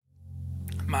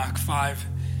Mark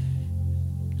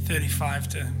 5:35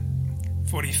 to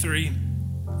 43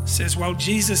 says, while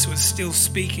Jesus was still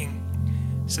speaking,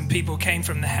 some people came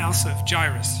from the house of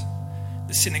Jairus,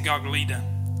 the synagogue leader.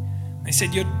 They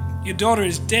said, your daughter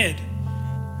is dead.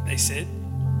 They said,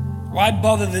 why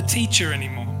bother the teacher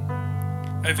anymore?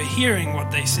 Overhearing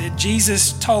what they said,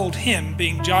 Jesus told him,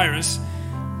 being Jairus,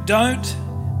 don't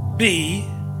be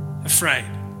afraid.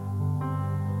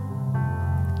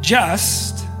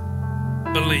 Just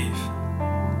believe.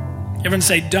 Everyone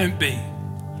say, don't be.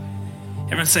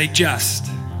 Everyone say, just.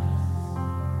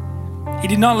 He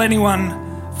did not let anyone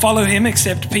follow him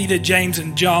except Peter, James,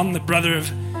 and John, the brother of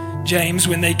James.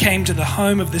 When they came to the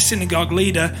home of the synagogue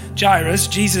leader, Jairus,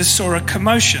 Jesus saw a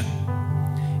commotion.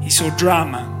 He saw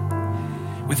drama,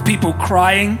 with people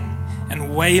crying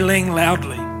and wailing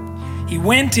loudly. He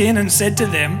went in and said to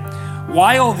them,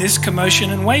 why all this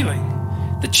commotion and wailing?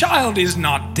 The child is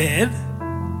not dead,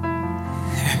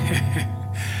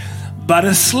 but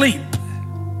asleep.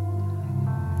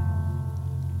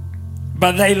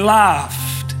 But they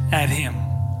laughed at him.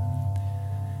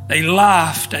 They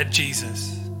laughed at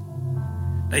Jesus.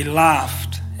 They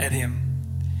laughed at him.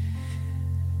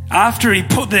 After he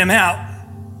put them out,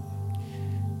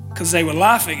 because they were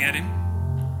laughing at him,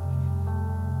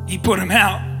 he put them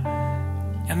out.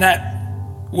 And that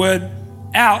word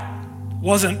out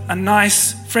wasn't a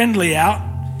nice, friendly out.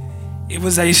 It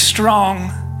was a strong,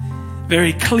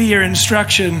 very clear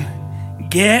instruction.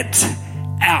 Get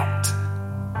out.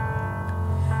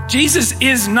 Jesus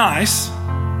is nice,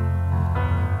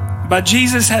 but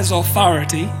Jesus has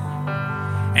authority,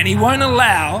 and he won't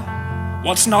allow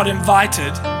what's not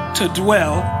invited to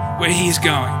dwell where he's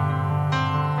going.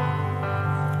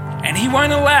 And he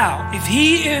won't allow, if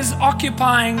he is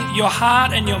occupying your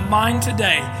heart and your mind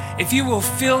today, if you will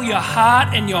fill your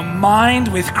heart and your mind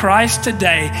with Christ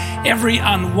today, every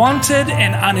unwanted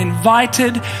and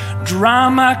uninvited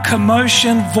drama,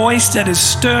 commotion, voice that is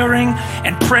stirring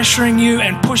and pressuring you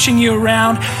and pushing you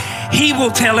around, he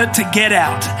will tell it to get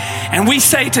out. And we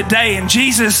say today in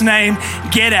Jesus' name,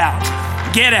 get out,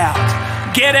 get out,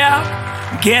 get out,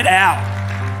 get out,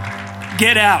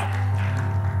 get out.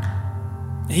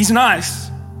 He's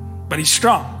nice, but he's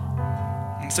strong.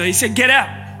 And so he said, get out.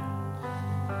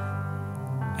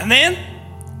 And then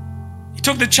he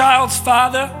took the child's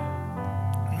father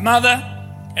and mother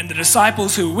and the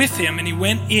disciples who were with him, and he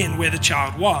went in where the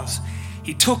child was.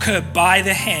 He took her by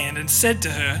the hand and said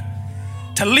to her,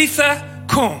 Talitha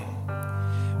cum,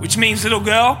 which means, little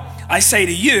girl, I say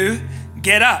to you,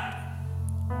 get up.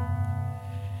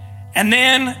 And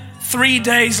then 3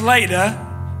 days later,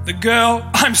 the girl,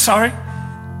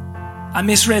 I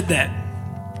misread that.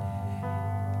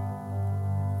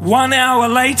 1 hour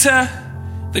later,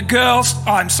 the girls,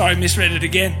 misread it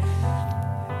again.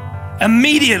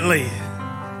 Immediately,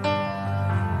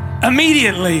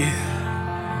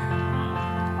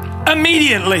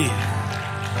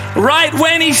 right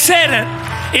when he said it,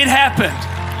 it happened.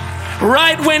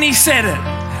 Right when he said it,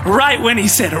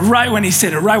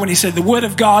 the word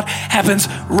of God happens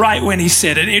right when he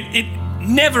said it. It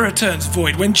never returns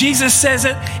void. When Jesus says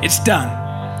it, it's done.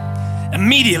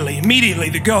 Immediately,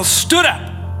 the girl stood up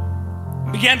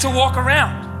and began to walk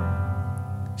around.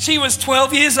 She was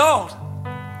 12 years old.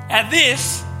 At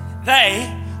this, they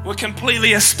were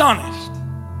completely astonished.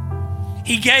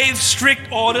 He gave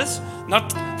strict orders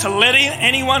not to let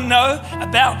anyone know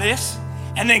about this.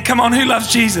 And then, come on, who loves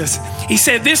Jesus? He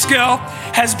said, this girl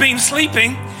has been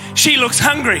sleeping. She looks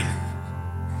hungry.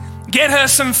 Get her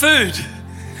some food.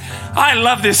 I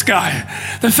love this guy.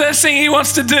 The first thing he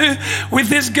wants to do with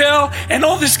this girl and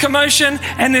all this commotion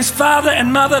and this father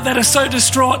and mother that are so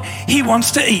distraught, he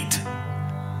wants to eat.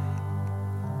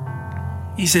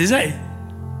 He says, hey,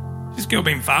 this girl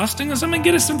been fasting or something?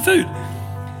 Get her some food.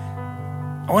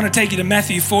 I want to take you to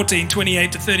Matthew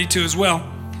 14:28 to 32 as well.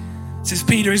 It says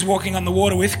Peter is walking on the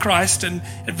water with Christ, and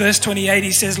at verse 28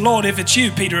 he says, Lord, if it's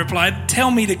you, Peter replied,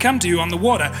 tell me to come to you on the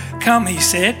water. Come, he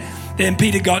said. Then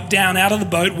Peter got down out of the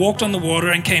boat, walked on the water,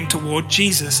 and came toward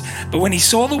Jesus. But when he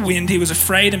saw the wind, he was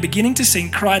afraid, and beginning to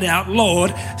sink, cried out,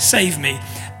 Lord, save me.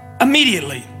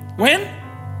 Immediately. When?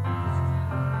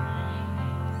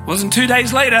 It wasn't 2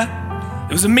 days later.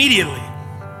 It was immediately.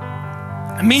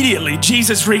 Immediately,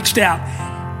 Jesus reached out,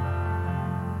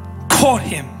 caught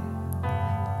him,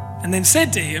 and then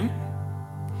said to him,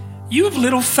 you have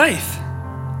little faith.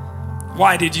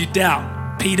 Why did you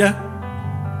doubt, Peter?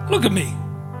 Look at me.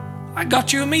 I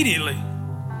got you immediately.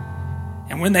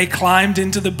 And when they climbed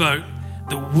into the boat,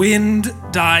 the wind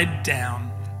died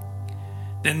down.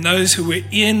 Then those who were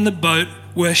in the boat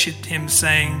worshipped him,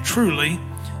 saying, truly,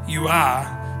 you are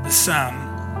the Son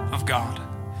of God.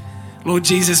 Lord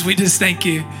Jesus, we just thank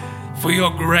you for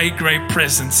your great, great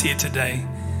presence here today.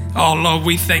 Oh, Lord,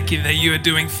 we thank you that you are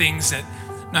doing things that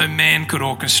no man could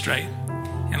orchestrate.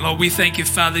 And Lord, we thank you,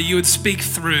 Father, you would speak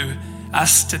through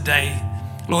us today.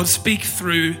 Lord, speak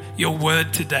through your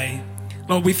word today.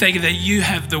 Lord, we thank you that you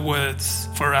have the words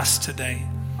for us today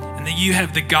and that you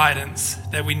have the guidance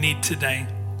that we need today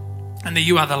and that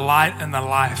you are the light and the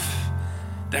life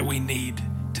that we need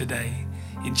today.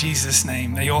 In Jesus'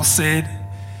 name, they all said,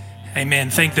 amen.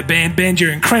 Thank the band. Band,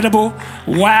 you're incredible.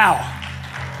 Wow.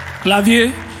 Love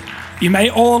you. You may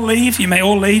all leave.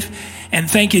 And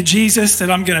thank you, Jesus,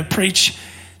 that I'm going to preach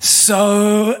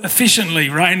so efficiently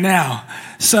right now.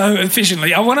 So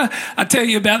efficiently. I'll tell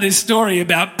you about this story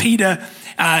about Peter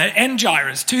and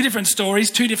Jairus. Two different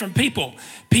stories, two different people.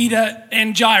 Peter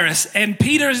and Jairus. And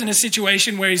Peter is in a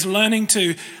situation where he's learning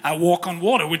to walk on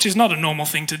water, which is not a normal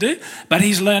thing to do, but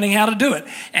he's learning how to do it.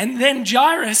 And then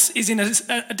Jairus is in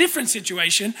a different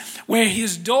situation where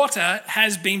his daughter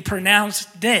has been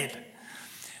pronounced dead.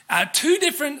 Two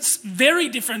different, very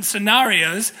different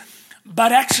scenarios,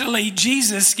 but actually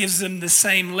Jesus gives them the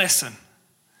same lesson.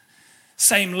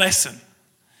 Same lesson.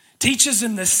 Teaches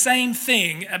them the same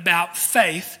thing about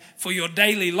faith for your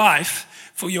daily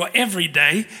life, for your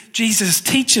everyday. Jesus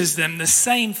teaches them the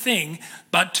same thing,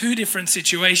 but two different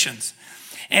situations.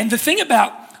 And the thing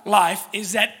about life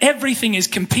is that everything is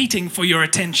competing for your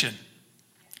attention.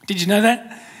 Did you know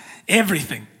that?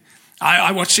 Everything.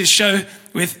 I watched this show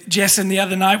with Jess the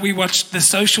other night. We watched The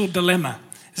Social Dilemma.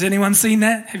 Has anyone seen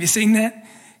that? Have you seen that?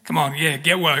 Come on, yeah,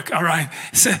 get woke. All right.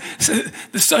 So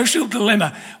The Social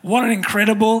Dilemma. What an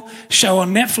incredible show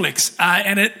on Netflix.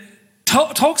 And it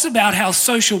talks about how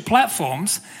social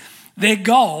platforms, their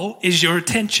goal is your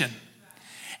attention.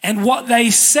 And what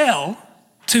they sell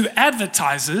to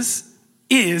advertisers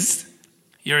is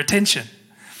your attention.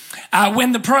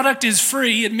 When the product is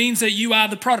free, it means that you are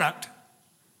the product.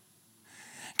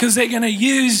 Because they're going to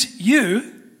use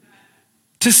you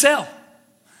to sell.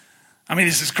 I mean,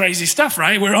 this is crazy stuff,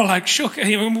 right? We're all like shook.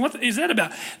 What is that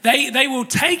about? They will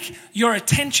take your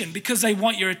attention because they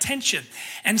want your attention.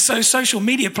 And so social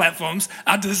media platforms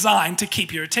are designed to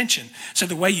keep your attention. So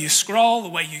the way you scroll, the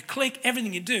way you click,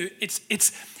 everything you do,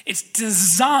 it's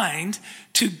designed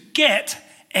to get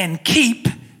and keep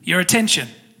your attention.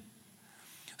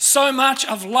 So much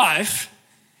of life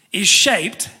is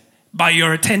shaped by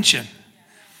your attention.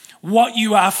 What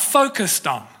you are focused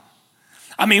on.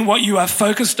 I mean, what you are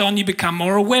focused on, you become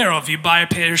more aware of. You buy a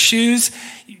pair of shoes,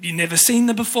 you've never seen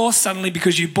them before. Suddenly,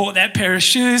 because you bought that pair of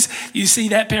shoes, you see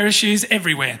that pair of shoes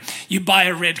everywhere. You buy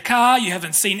a red car, you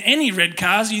haven't seen any red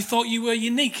cars, you thought you were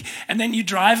unique. And then you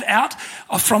drive out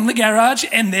from the garage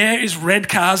and there is red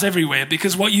cars everywhere.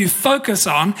 Because what you focus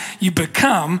on, you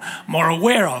become more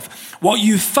aware of. What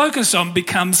you focus on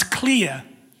becomes clear.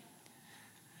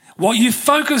 What you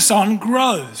focus on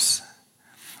grows.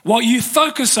 What you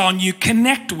focus on, you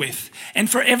connect with. And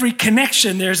for every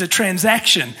connection, there is a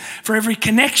transaction. For every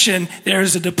connection, there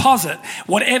is a deposit.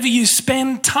 Whatever you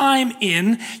spend time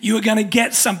in, you are going to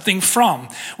get something from.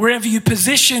 Wherever you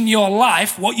position your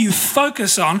life, what you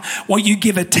focus on, what you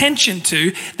give attention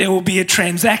to, there will be a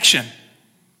transaction.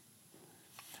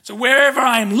 So wherever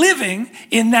I am living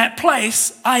in that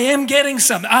place, I am getting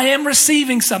something. I am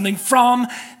receiving something from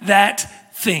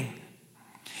that thing.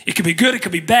 It could be good, it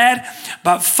could be bad,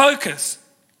 but focus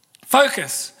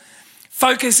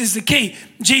is the key.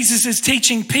 Jesus is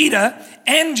teaching Peter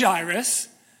and Jairus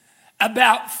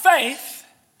about faith,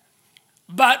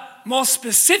 but more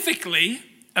specifically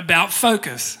about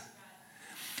focus.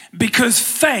 Because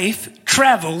faith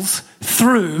travels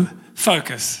through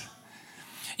focus.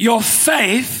 Your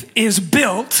faith is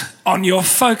built on your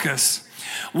focus.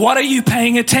 What are you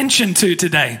paying attention to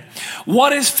today?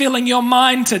 What is filling your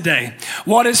mind today?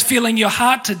 What is filling your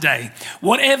heart today?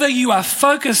 Whatever you are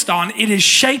focused on, it is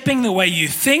shaping the way you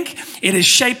think. It is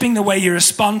shaping the way you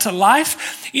respond to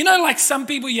life. You know, like some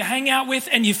people you hang out with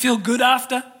and you feel good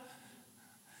after.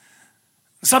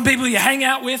 Some people you hang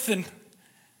out with and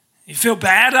you feel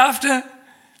bad after.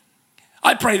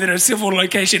 I pray that at Civil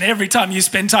Location, every time you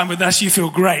spend time with us, you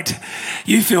feel great.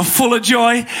 You feel full of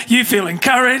joy. You feel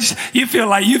encouraged. You feel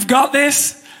like you've got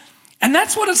this. And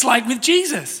that's what it's like with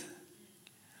Jesus.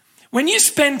 When you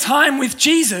spend time with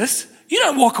Jesus, you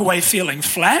don't walk away feeling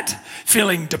flat,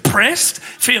 feeling depressed,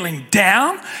 feeling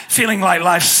down, feeling like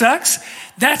life sucks.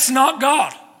 That's not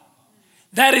God.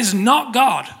 That is not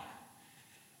God.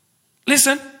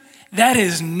 Listen, that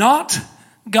is not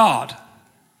God.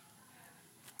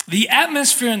 The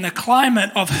atmosphere and the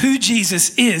climate of who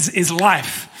Jesus is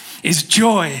life. is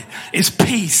joy, is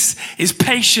peace, is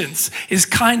patience, is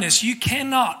kindness. You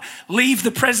cannot leave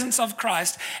the presence of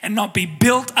Christ and not be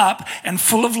built up and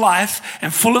full of life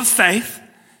and full of faith.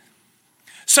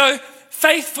 So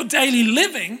faith for daily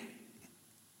living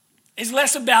is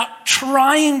less about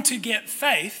trying to get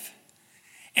faith,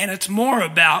 and it's more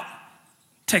about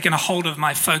taking a hold of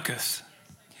my focus.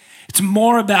 It's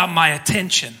more about my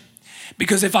attention.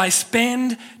 Because if I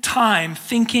spend time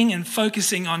thinking and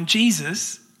focusing on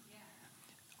Jesus,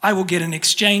 I will get an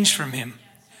exchange from him.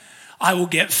 I will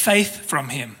get faith from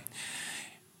him.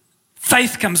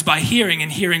 Faith comes by hearing,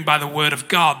 and hearing by the word of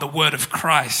God, the word of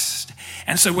Christ.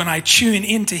 And so when I tune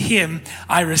into him,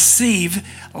 I receive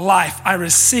life. I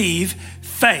receive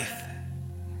faith.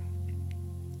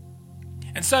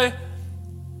 And so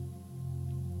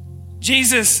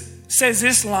Jesus says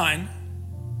this line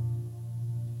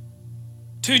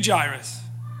to Jairus.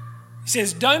 He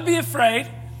says, don't be afraid,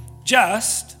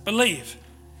 just believe.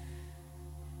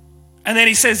 And then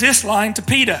he says this line to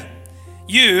Peter,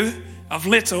 you of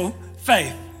little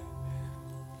faith.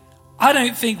 I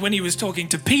don't think when he was talking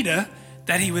to Peter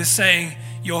that he was saying,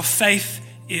 your faith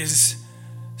is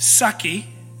sucky.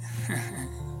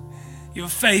 Your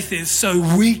faith is so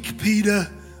weak, Peter.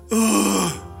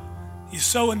 Oh, you're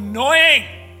so annoying.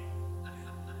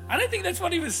 I don't think that's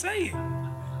what he was saying.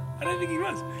 I don't think he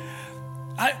was.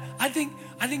 I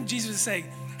think Jesus was saying,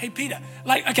 hey, Peter,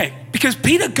 because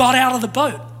Peter got out of the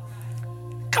boat.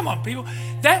 Come on, people.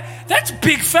 That's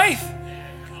big faith.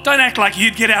 Don't act like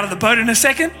you'd get out of the boat in a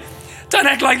second. Don't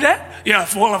act like that. Yeah,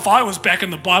 well, if I was back in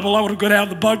the Bible, I would have got out of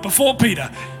the boat before Peter.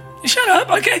 Shut up,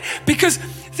 okay? Because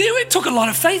it took a lot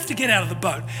of faith to get out of the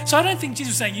boat. So I don't think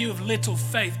Jesus was saying you have little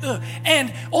faith. Ugh.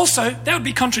 And also, that would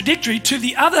be contradictory to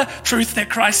the other truth that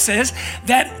Christ says,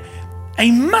 that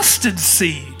a mustard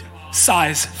seed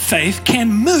size faith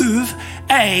can move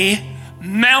a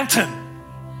mountain.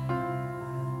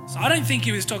 So I don't think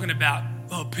he was talking about,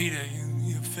 oh, Peter,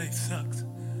 your faith sucks.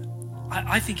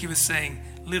 I think he was saying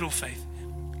little faith,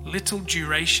 little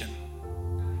duration,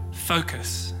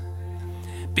 focus.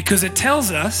 Because it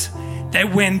tells us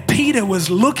that when Peter was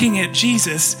looking at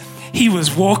Jesus, he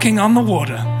was walking on the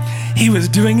water. He was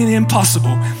doing the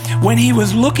impossible. When he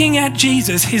was looking at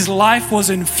Jesus, his life was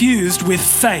infused with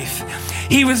faith.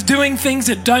 He was doing things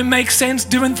that don't make sense,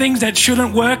 doing things that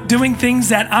shouldn't work, doing things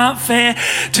that aren't fair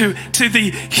to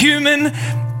the human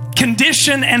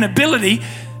condition and ability.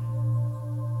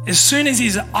 As soon as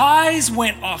his eyes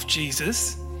went off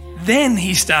Jesus, then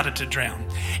he started to drown.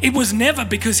 It was never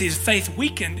because his faith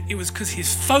weakened, it was because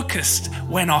his focus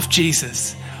went off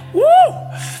Jesus. Woo!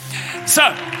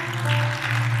 So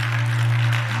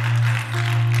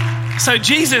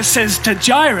Jesus says to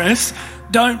Jairus,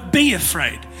 don't be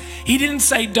afraid. He didn't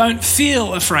say don't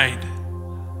feel afraid.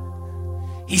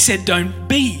 He said don't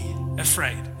be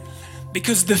afraid.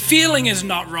 Because the feeling is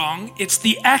not wrong, it's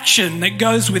the action that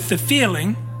goes with the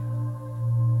feeling.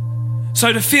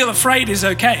 So to feel afraid is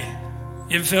okay.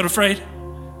 You ever felt afraid?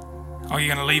 Oh,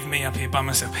 you're going to leave me up here by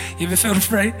myself. You ever felt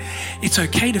afraid? It's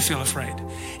okay to feel afraid.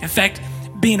 In fact,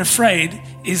 being afraid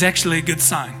is actually a good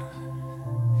sign.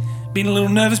 Being a little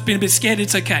nervous, being a bit scared,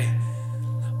 it's okay.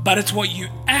 But it's what you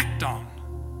act on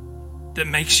that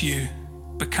makes you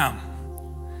become.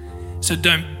 So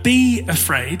don't be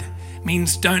afraid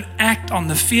means don't act on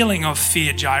the feeling of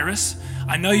fear, Jairus.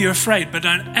 I know you're afraid, but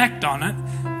don't act on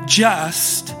it.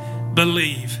 Just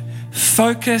believe.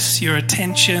 Focus your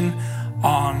attention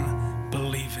on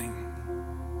believing.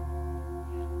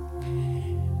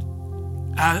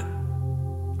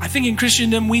 I think in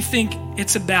Christendom, we think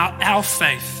it's about our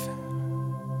faith.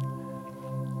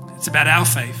 It's about our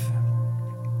faith.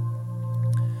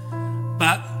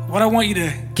 But what I want you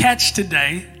to catch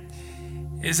today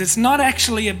is it's not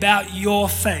actually about your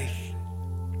faith.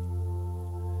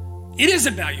 It is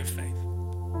about your faith.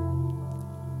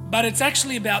 But it's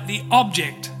actually about the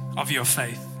object of your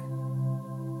faith.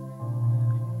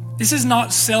 This is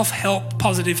not self-help,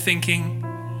 positive thinking,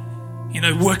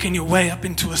 working your way up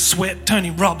into a sweat,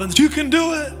 Tony Robbins. You can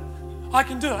do it. I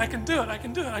can do it. I can do it. I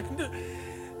can do it. I can do it.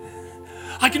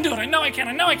 I can do it. I know I can.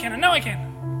 I know I can. I know I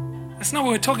can. That's not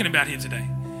what we're talking about here today.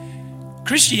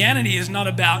 Christianity is not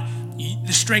about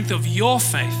the strength of your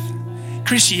faith.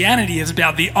 Christianity is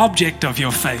about the object of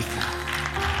your faith.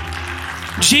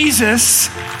 Jesus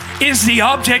is the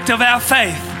object of our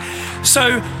faith.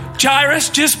 So, Jairus,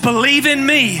 just believe in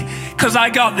me because I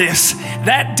got this.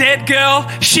 That dead girl,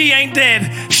 she ain't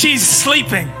dead. She's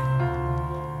sleeping.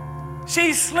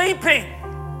 She's sleeping.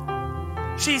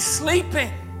 She's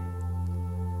sleeping.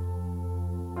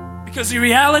 Because the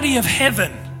reality of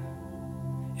heaven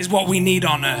is what we need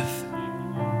on earth.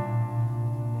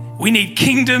 We need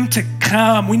kingdom to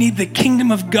come. We need the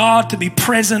kingdom of God to be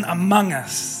present among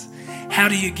us. How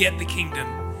do you get the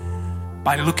kingdom?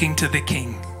 By looking to the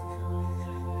King.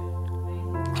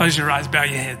 Close your eyes, bow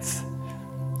your heads.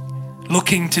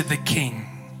 Looking to the King.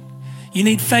 You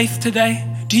need faith today?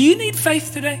 Do you need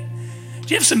faith today?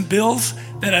 Do you have some bills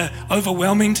that are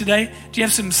overwhelming today? Do you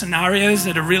have some scenarios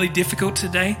that are really difficult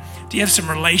today? Do you have some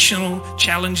relational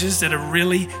challenges that are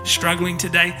really struggling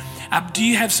today? Do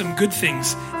you have some good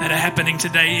things that are happening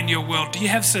today in your world? Do you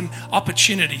have some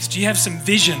opportunities? Do you have some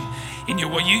vision in your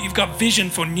world? You've got vision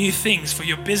for new things, for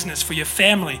your business, for your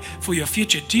family, for your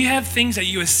future. Do you have things that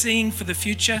you are seeing for the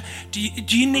future? Do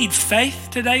you need faith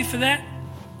today for that?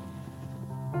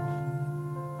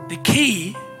 The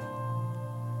key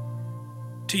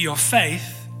to your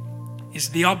faith is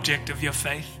the object of your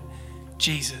faith,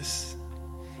 Jesus.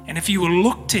 And if you will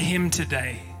look to him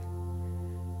today,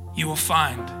 you will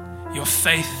find your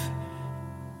faith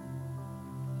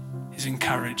is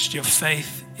encouraged. Your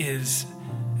faith is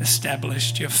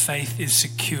established. Your faith is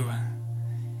secure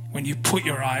when you put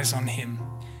your eyes on him.